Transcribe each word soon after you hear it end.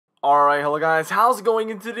Alright, hello guys, how's it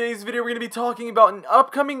going? In today's video, we're going to be talking about an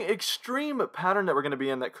upcoming extreme pattern that we're going to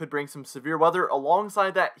be in that could bring some severe weather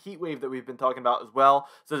alongside that heat wave that we've been talking about as well.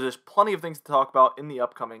 So there's plenty of things to talk about in the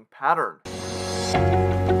upcoming pattern.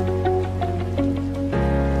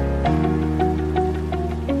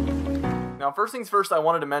 Now, first things first, I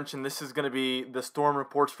wanted to mention this is going to be the storm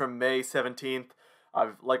reports from May 17th.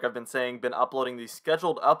 Like I've been saying, been uploading these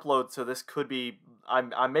scheduled uploads, so this could be,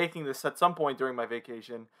 I'm making this at some point during my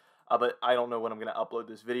vacation. But I don't know when I'm going to upload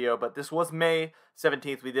this video. But this was May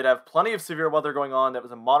 17th. We did have plenty of severe weather going on. That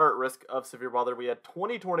was a moderate risk of severe weather. We had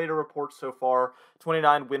 20 tornado reports so far,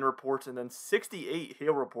 29 wind reports, and then 68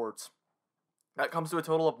 hail reports. That comes to a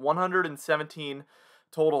total of 117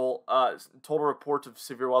 total reports of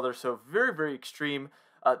severe weather. So very, very extreme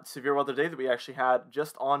severe weather day that we actually had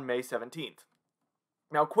just on May 17th.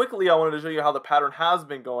 Now, quickly, I wanted to show you how the pattern has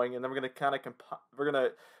been going, and then we're going to kind of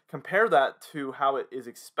compare that to how it is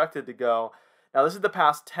expected to go. Now, this is the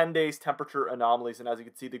past 10 days temperature anomalies, and as you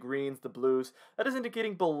can see, the greens, the blues, that is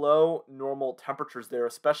indicating below normal temperatures there,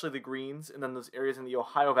 especially the greens, and then those areas in the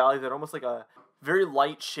Ohio Valley that are almost like a very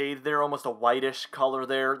light shade there, almost a whitish color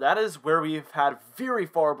there. That is where we've had very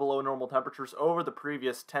far below normal temperatures over the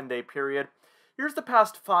previous 10-day period. Here's the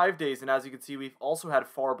past 5 days, and as you can see, we've also had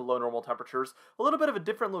far below normal temperatures. A little bit of a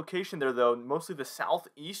different location there, though, mostly the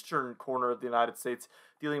southeastern corner of the United States,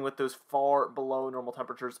 dealing with those far below normal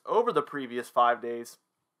temperatures over the previous 5 days.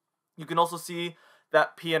 You can also see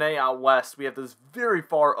that PNA out west. We have those very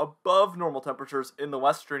far above normal temperatures in the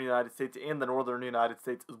western United States and the northern United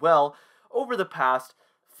States as well over the past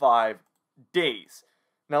 5 days.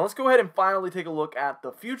 Now, let's go ahead and finally take a look at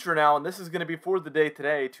the future now, and this is going to be for the day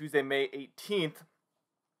today, Tuesday, May 18th.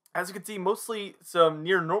 As you can see, mostly some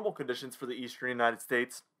near normal conditions for the eastern United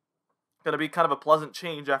States. Going to be kind of a pleasant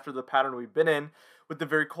change after the pattern we've been in. With the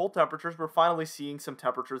very cold temperatures, we're finally seeing some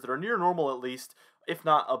temperatures that are near normal at least, if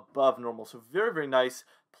not above normal. So very, very nice,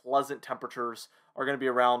 pleasant temperatures are going to be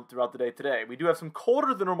around throughout the day today. We do have some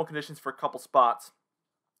colder than normal conditions for a couple spots,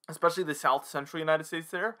 especially the south central United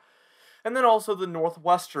States there. And then also the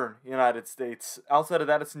northwestern United States. Outside of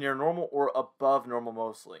that, it's near normal or above normal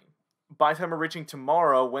mostly. By the time we're reaching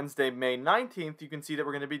tomorrow, Wednesday, May 19th, you can see that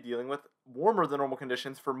we're going to be dealing with warmer than normal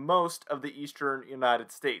conditions for most of the eastern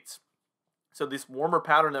United States. So this warmer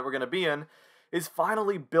pattern that we're going to be in is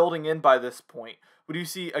finally building in by this point. We do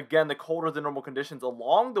see, again, the colder than normal conditions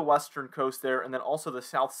along the western coast there, and then also the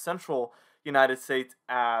south central United States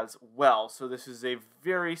as well. So this is a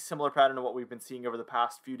very similar pattern to what we've been seeing over the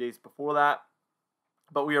past few days before that.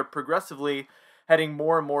 But we are progressively heading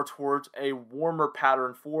more and more towards a warmer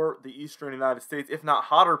pattern for the eastern United States, if not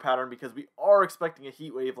hotter pattern, because we are expecting a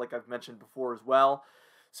heat wave like I've mentioned before as well.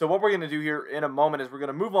 So what we're going to do here in a moment is we're going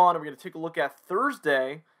to move on and we're going to take a look at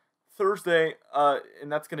Thursday,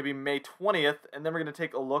 and that's going to be May 20th, and then we're going to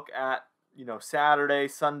take a look at Saturday,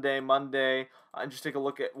 Sunday, Monday, and just take a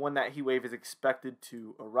look at when that heat wave is expected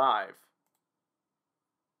to arrive.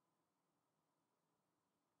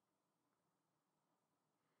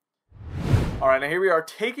 Alright, now here we are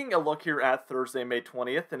taking a look here at Thursday, May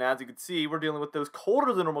 20th, and as you can see, we're dealing with those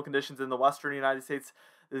colder than normal conditions in the western United States.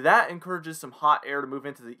 That encourages some hot air to move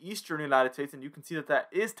into the eastern United States, and you can see that that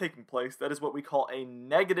is taking place. That is what we call a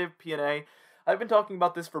negative PNA. I've been talking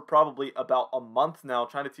about this for probably about a month now,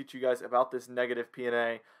 trying to teach you guys about this negative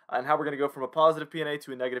PNA and how we're going to go from a positive PNA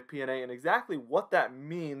to a negative PNA and exactly what that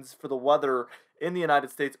means for the weather in the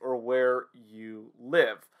United States or where you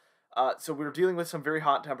live. So we're dealing with some very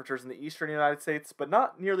hot temperatures in the eastern United States, but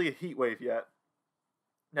not nearly a heat wave yet.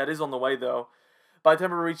 That is on the way, though. By the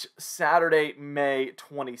time we reach Saturday, May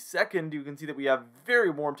 22nd, you can see that we have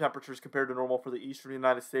very warm temperatures compared to normal for the eastern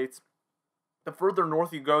United States. The further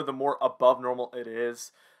north you go, the more above normal it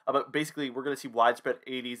is. But basically, we're going to see widespread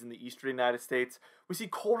 80s in the eastern United States. We see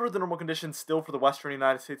colder than normal conditions still for the western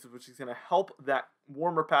United States, which is going to help that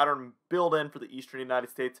warmer pattern build in for the eastern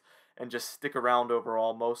United States and just stick around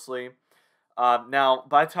overall mostly. Now,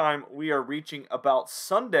 by the time we are reaching about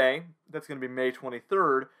Sunday, that's going to be May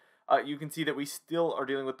 23rd, you can see that we still are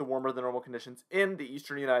dealing with the warmer than normal conditions in the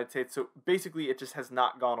eastern United States. So basically, it just has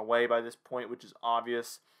not gone away by this point, which is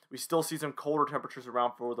obvious. We still see some colder temperatures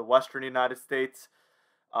around for the western United States,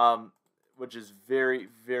 which is very,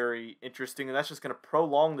 very interesting. And that's just going to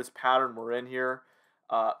prolong this pattern we're in here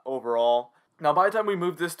overall. Now, by the time we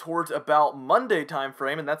move this towards about Monday time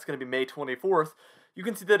frame, and that's going to be May 24th, you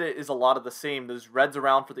can see that it is a lot of the same. There's reds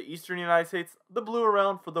around for the eastern United States, the blue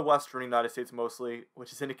around for the western United States mostly,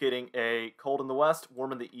 which is indicating a cold in the west,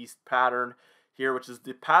 warm in the east pattern here, which is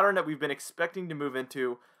the pattern that we've been expecting to move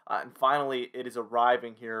into. And finally, it is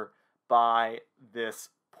arriving here by this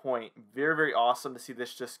point. Very, very awesome to see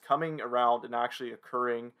this just coming around and actually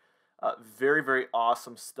occurring. Very, very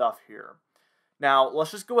awesome stuff here. Now, let's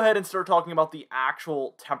just go ahead and start talking about the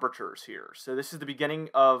actual temperatures here. So this is the beginning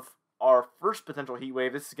of our first potential heat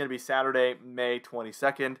wave. This is going to be Saturday, May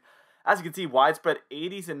 22nd. As you can see, widespread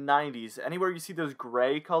 80s and 90s. Anywhere you see those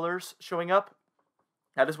gray colors showing up,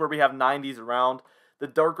 that is where we have 90s around. The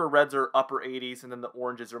darker reds are upper 80s, and then the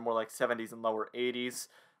oranges are more like 70s and lower 80s.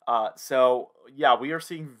 So, yeah, we are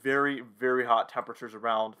seeing very, very hot temperatures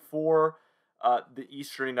around for the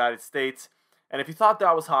eastern United States. And if you thought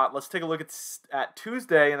that was hot, let's take a look at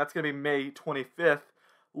Tuesday, and that's going to be May 25th.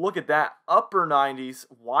 Look at that, upper 90s,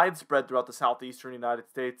 widespread throughout the southeastern United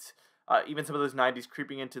States. Even some of those 90s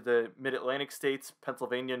creeping into the mid-Atlantic states,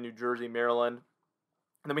 Pennsylvania, New Jersey, Maryland.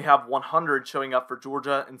 And then we have 100 showing up for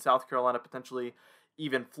Georgia and South Carolina, potentially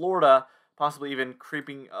even Florida, possibly even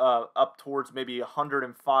creeping up towards maybe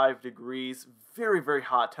 105 degrees. Very, very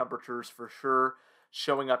hot temperatures for sure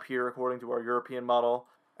showing up here according to our European model.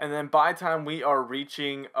 And then by the time we are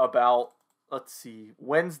reaching about, let's see,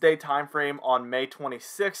 Wednesday time frame on May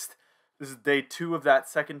 26th, this is day 2 of that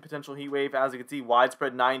second potential heat wave. As you can see,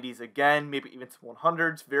 widespread 90s again, maybe even some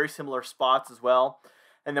 100s, very similar spots as well.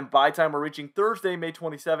 And then by the time we're reaching Thursday, May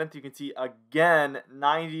 27th, you can see again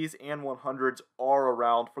 90s and 100s are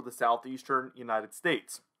around for the southeastern United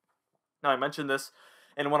States. Now, I mentioned this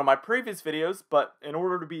in one of my previous videos, but in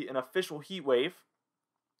order to be an official heat wave,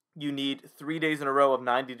 you need 3 days in a row of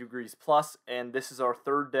 90 degrees plus, and this is our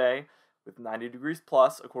third day with 90 degrees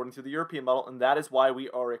plus according to the European model, and that is why we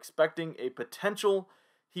are expecting a potential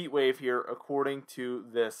heat wave here according to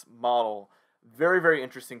this model. Very, very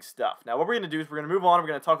interesting stuff. Now, what we're going to do is we're going to move on. We're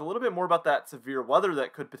going to talk a little bit more about that severe weather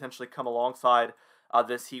that could potentially come alongside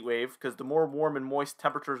this heat wave, because the more warm and moist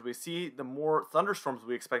temperatures we see, the more thunderstorms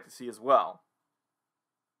we expect to see as well.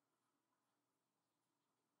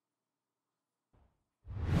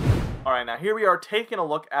 Alright, now here we are taking a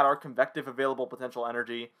look at our convective available potential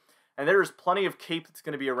energy, and there is plenty of CAPE that's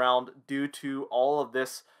going to be around due to all of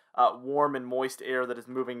this warm and moist air that is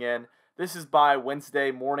moving in. This is by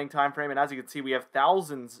Wednesday morning time frame, and as you can see, we have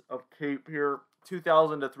thousands of CAPE here,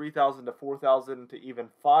 2,000 to 3,000 to 4,000 to even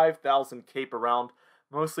 5,000 CAPE around,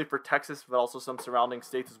 mostly for Texas, but also some surrounding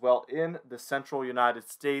states as well in the central United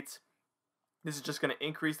States. This is just going to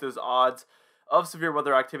increase those odds of severe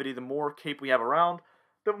weather activity. The more CAPE we have around,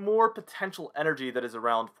 the more potential energy that is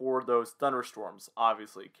around for those thunderstorms,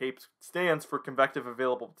 obviously. CAPE stands for convective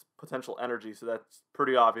available potential energy, so that's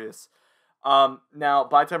pretty obvious. Now,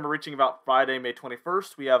 by the time we're reaching about Friday, May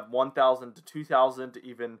 21st, we have 1,000 to 2,000 to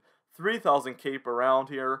even 3,000 CAPE around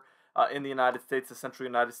here in the United States, the central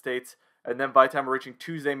United States. And then by the time we're reaching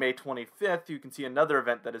Tuesday, May 25th, you can see another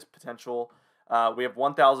event that is potential. We have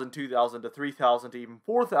 1,000, 2,000 to 3,000 to even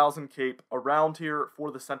 4,000 CAPE around here for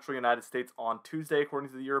the central United States on Tuesday, according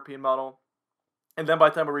to the European model. And then by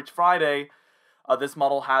the time we reach Friday, this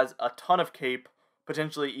model has a ton of CAPE,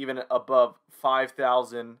 potentially even above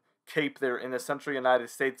 5,000 CAPE there in the central United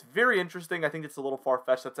States. Very interesting. I think it's a little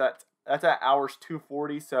far-fetched. That's at hours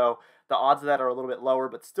 240, so the odds of that are a little bit lower,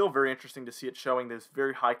 but still very interesting to see it showing those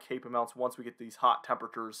very high CAPE amounts once we get these hot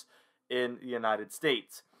temperatures in the United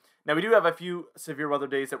States. Now, we do have a few severe weather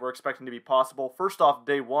days that we're expecting to be possible. First off,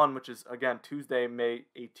 day 1, which is, again, Tuesday, May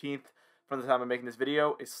 18th, from the time I'm making this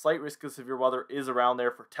video, a slight risk of severe weather is around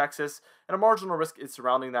there for Texas, and a marginal risk is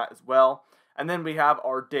surrounding that as well. And then we have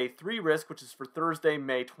our day 3 risk, which is for Thursday,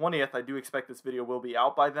 May 20th. I do expect this video will be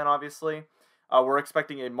out by then, obviously. We're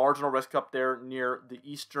expecting a marginal risk up there near the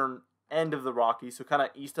eastern end of the Rockies, so kind of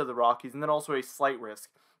east of the Rockies, and then also a slight risk.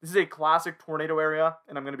 This is a classic tornado area,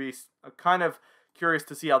 and I'm going to be kind of curious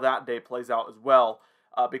to see how that day plays out as well,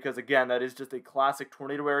 because again, that is just a classic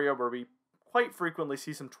tornado area where we quite frequently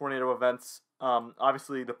see some tornado events.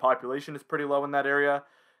 Obviously, the population is pretty low in that area,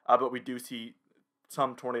 but we do see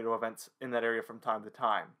some tornado events in that area from time to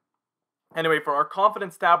time. Anyway, for our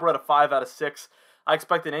confidence tab, we're at a 5 out of 6. I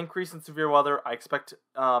expect an increase in severe weather. I expect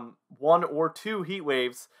 1 or 2 heat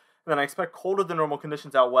waves, and then I expect colder than normal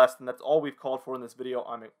conditions out west, and that's all we've called for in this video.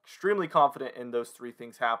 I'm extremely confident in those 3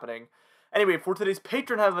 things happening. Anyway, for today's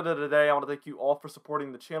patron highlight of the day, I want to thank you all for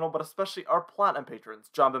supporting the channel, but especially our platinum patrons,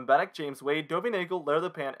 John Benbenek, James Wade, Dovey Nagel, Lair the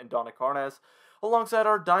Pan, and Donna Carnes, alongside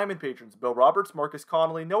our diamond patrons, Bill Roberts, Marcus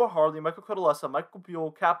Connolly, Noah Harley, Michael Codalessa, Michael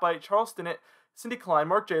Buell, Catbite, Charles Stinnett, Cindy Klein,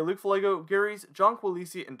 Mark J, Luke Falago, Gary's, John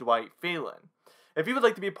QUILICI, and Dwight Phelan. If you would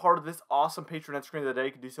like to be a part of this awesome Patreon screen of the day,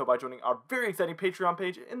 you can do so by joining our very exciting Patreon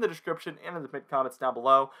page in the description and in the pinned comments down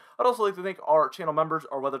below. I'd also like to thank our channel members,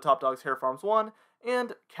 our Weather Top Dogs, Hair Farms 1,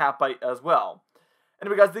 and Catbite as well.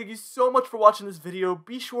 Anyway guys, thank you so much for watching this video.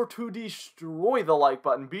 Be sure to destroy the like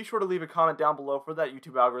button. Be sure to leave a comment down below for that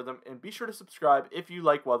YouTube algorithm. And be sure to subscribe if you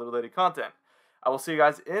like weather related content. I will see you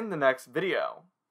guys in the next video.